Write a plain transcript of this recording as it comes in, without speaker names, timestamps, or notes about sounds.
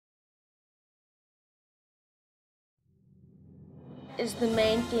is the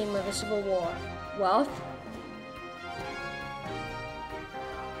main theme of the Civil War? Wealth?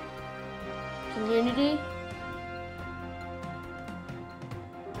 Community?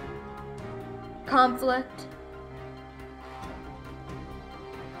 Conflict?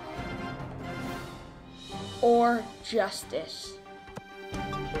 Or justice?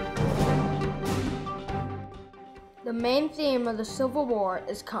 The main theme of the Civil War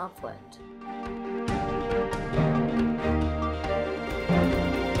is conflict.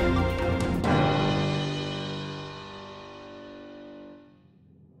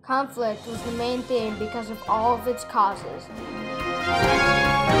 Conflict was the main theme because of all of its causes.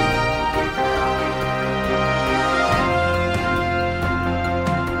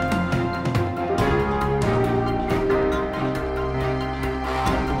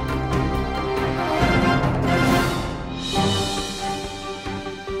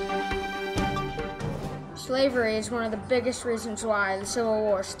 Slavery is one of the biggest reasons why the Civil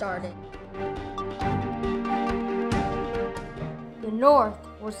War started. The North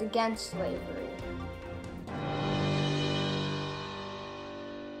was against slavery.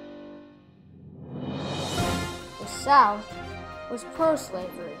 The South was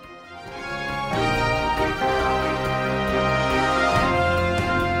pro-slavery.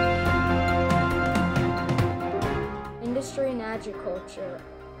 Industry and agriculture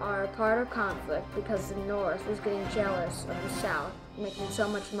are a part of conflict because the North was getting jealous of the South making so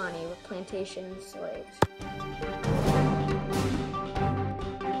much money with plantation and slaves.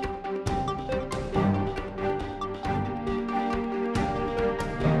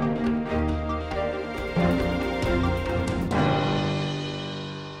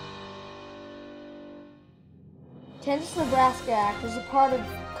 Kansas-Nebraska Act is a part of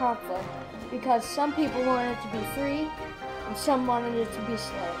conflict because some people wanted it to be free and some wanted it to be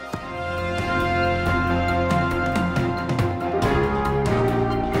slaves.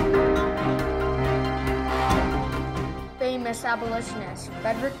 Famous abolitionists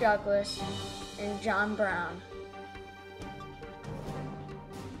Frederick Douglass and John Brown.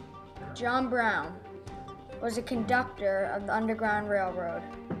 John Brown was a conductor of the Underground Railroad,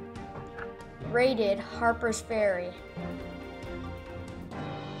 raided Harper's Ferry,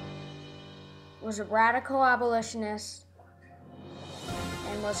 was a radical abolitionist,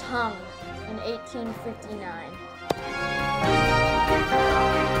 and was hung in 1859.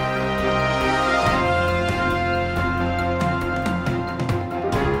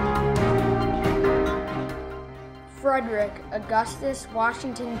 Frederick Augustus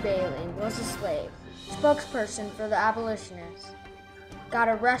Washington Bailey was a slave, spokesperson for the abolitionists, got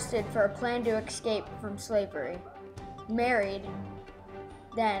arrested for a plan to escape from slavery, married,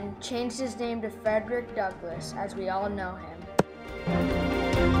 then changed his name to Frederick Douglass, as we all know him.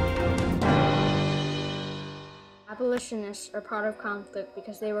 Abolitionists are part of conflict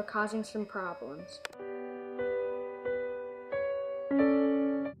because they were causing some problems.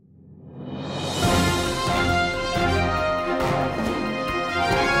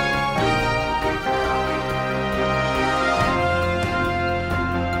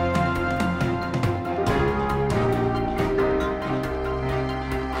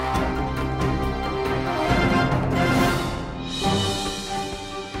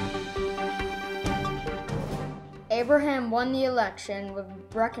 Abraham won the election with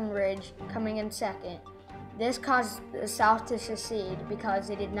Breckinridge coming in second. This caused the South to secede because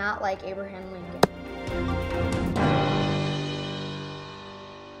they did not like Abraham Lincoln.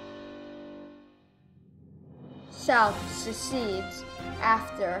 South secedes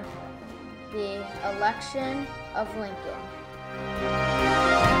after the election of Lincoln.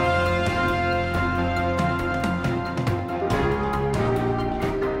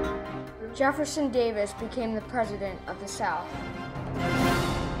 Jefferson Davis became the president of the South.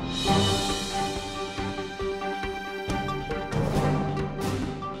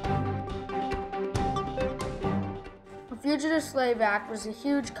 The Fugitive Slave Act was a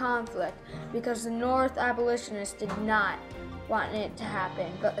huge conflict because the North abolitionists did not want it to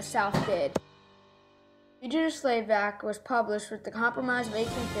happen, but the South did. The Fugitive Slave Act was published with the Compromise of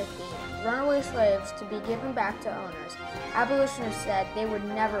 1850, runaway slaves to be given back to owners. Abolitionists said they would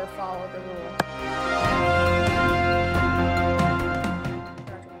never follow the rule.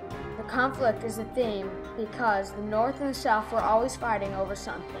 The conflict is a theme because the North and the South were always fighting over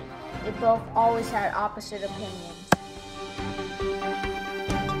something. They both always had opposite opinions.